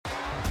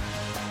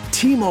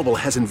T-Mobile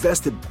has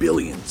invested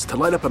billions to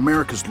light up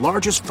America's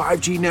largest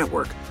 5G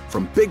network,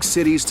 from big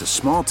cities to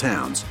small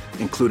towns,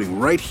 including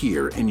right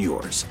here in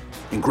yours.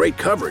 And great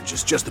coverage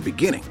is just the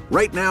beginning.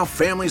 Right now,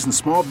 families and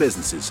small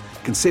businesses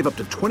can save up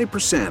to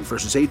 20%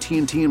 versus AT&T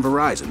and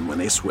Verizon when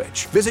they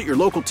switch. Visit your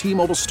local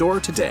T-Mobile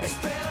store today.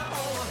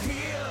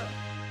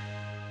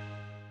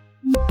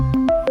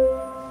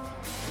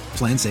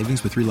 Plan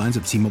savings with 3 lines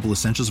of T-Mobile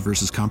Essentials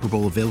versus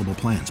comparable available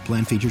plans.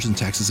 Plan features and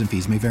taxes and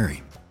fees may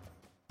vary.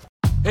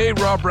 Hey,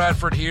 Rob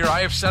Bradford here. I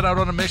have set out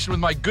on a mission with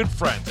my good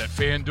friends at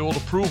FanDuel to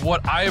prove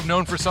what I have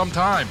known for some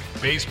time.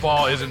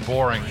 Baseball isn't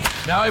boring.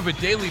 Now I have a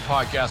daily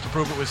podcast to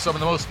prove it with some of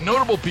the most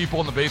notable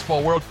people in the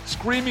baseball world,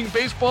 screaming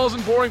baseball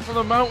isn't boring from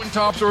the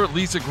mountaintops, or at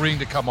least agreeing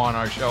to come on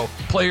our show.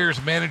 Players,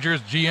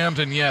 managers, GMs,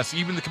 and yes,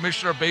 even the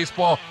commissioner of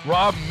baseball,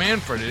 Rob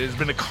Manfred. It has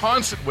been a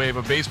constant wave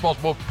of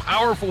baseball's most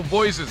powerful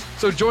voices.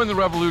 So join the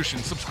revolution.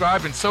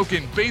 Subscribe and soak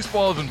in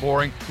Baseball Isn't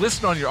Boring.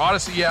 Listen on your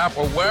Odyssey app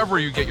or wherever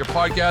you get your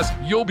podcasts.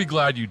 You'll be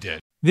glad you did.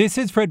 This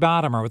is Fred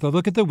Bottomer with a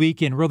look at the week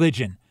in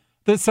religion.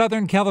 The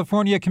Southern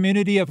California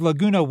community of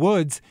Laguna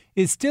Woods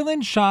is still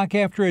in shock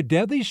after a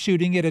deadly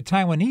shooting at a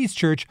Taiwanese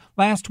church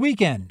last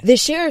weekend. The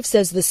sheriff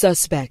says the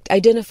suspect,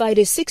 identified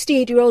as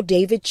 68-year-old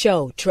David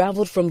Cho,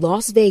 traveled from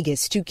Las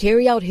Vegas to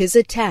carry out his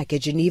attack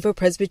at Geneva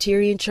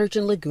Presbyterian Church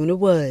in Laguna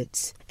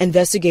Woods.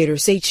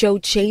 Investigators say Cho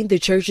chained the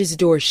church's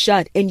doors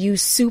shut and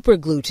used super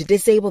glue to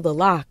disable the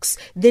locks,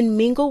 then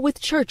mingle with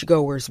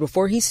churchgoers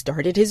before he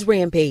started his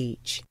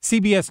rampage.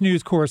 CBS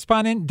News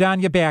correspondent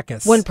Danya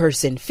Backus. One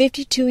person,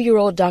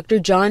 52-year-old Dr.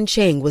 John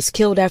Chang, was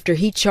killed after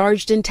he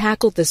charged and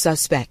tackled the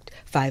suspect.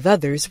 5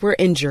 others were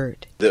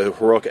injured. The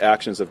heroic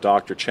actions of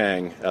Dr.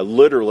 Chang,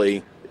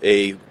 literally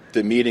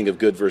the meeting of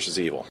good versus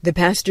evil. The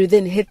pastor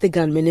then hit the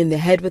gunman in the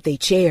head with a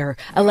chair,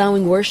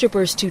 allowing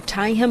worshipers to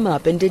tie him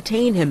up and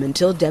detain him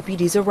until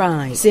deputies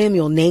arrived.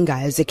 Samuel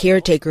Nangai is a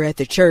caretaker at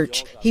the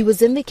church. He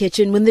was in the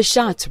kitchen when the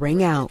shots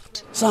rang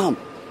out. Sam,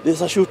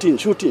 there's a shooting.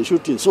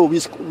 So we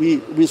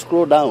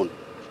scroll down.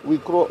 We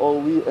crawl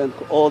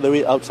all the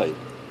way outside.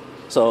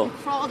 So you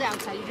crawled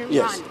outside, you didn't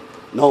yes.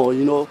 run?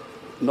 No,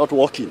 not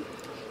walking.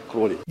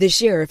 The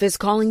sheriff is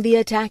calling the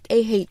attack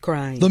a hate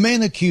crime. The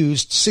man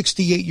accused,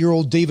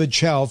 68-year-old David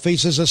Chow,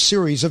 faces a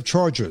series of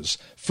charges: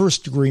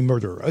 first-degree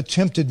murder,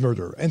 attempted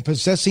murder, and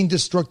possessing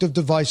destructive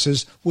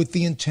devices with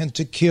the intent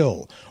to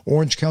kill.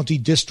 Orange County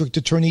District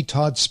Attorney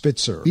Todd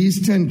Spitzer.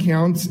 These 10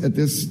 counts at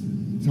this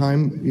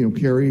time,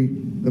 carry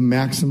the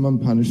maximum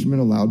punishment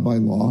allowed by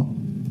law,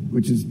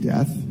 which is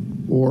death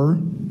or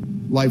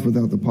life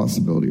without the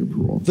possibility of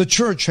parole. The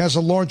church has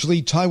a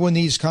largely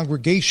Taiwanese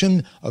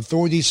congregation.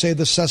 Authorities say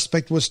the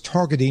suspect was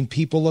targeting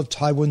people of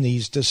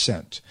Taiwanese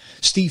descent.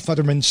 Steve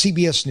Futterman,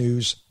 CBS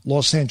News,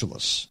 Los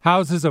Angeles.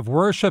 Houses of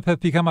worship have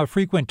become a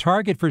frequent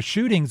target for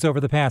shootings over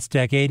the past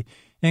decade,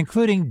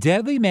 including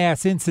deadly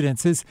mass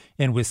incidences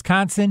in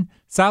Wisconsin,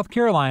 South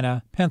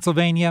Carolina,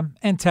 Pennsylvania,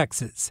 and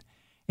Texas.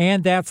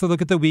 And that's a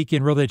look at the week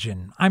in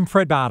religion. I'm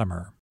Fred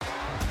Bottomer.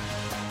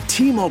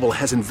 T-Mobile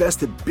has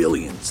invested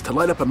billions to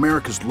light up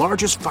America's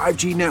largest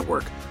 5G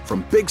network,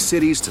 from big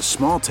cities to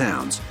small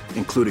towns,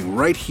 including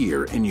right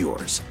here in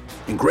yours.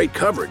 And great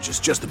coverage is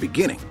just the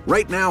beginning.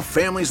 Right now,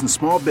 families and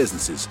small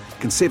businesses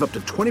can save up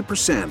to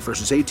 20%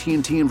 versus AT&T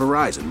and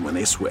Verizon when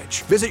they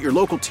switch. Visit your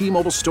local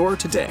T-Mobile store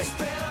today.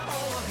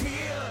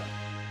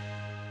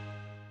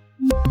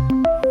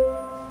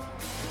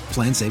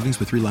 Plan savings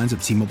with 3 lines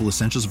of T-Mobile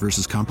Essentials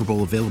versus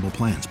comparable available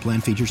plans. Plan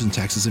features and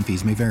taxes and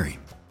fees may vary.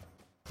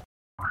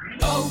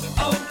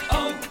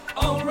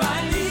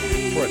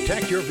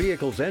 Protect your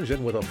vehicle's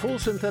engine with a full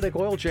synthetic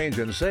oil change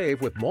and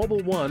save with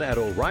Mobil 1 at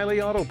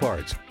O'Reilly Auto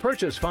Parts.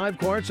 Purchase 5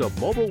 quarts of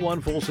Mobil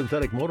 1 full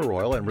synthetic motor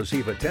oil and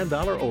receive a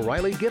 $10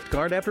 O'Reilly gift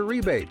card after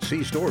rebate.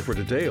 See store for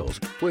details.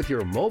 With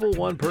your Mobil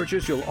 1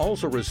 purchase, you'll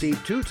also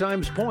receive 2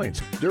 times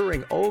points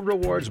during O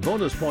Rewards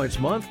Bonus Points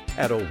Month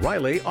at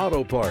O'Reilly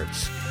Auto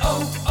Parts.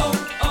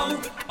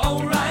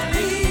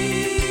 O'Reilly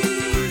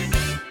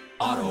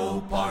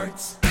Auto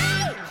Parts.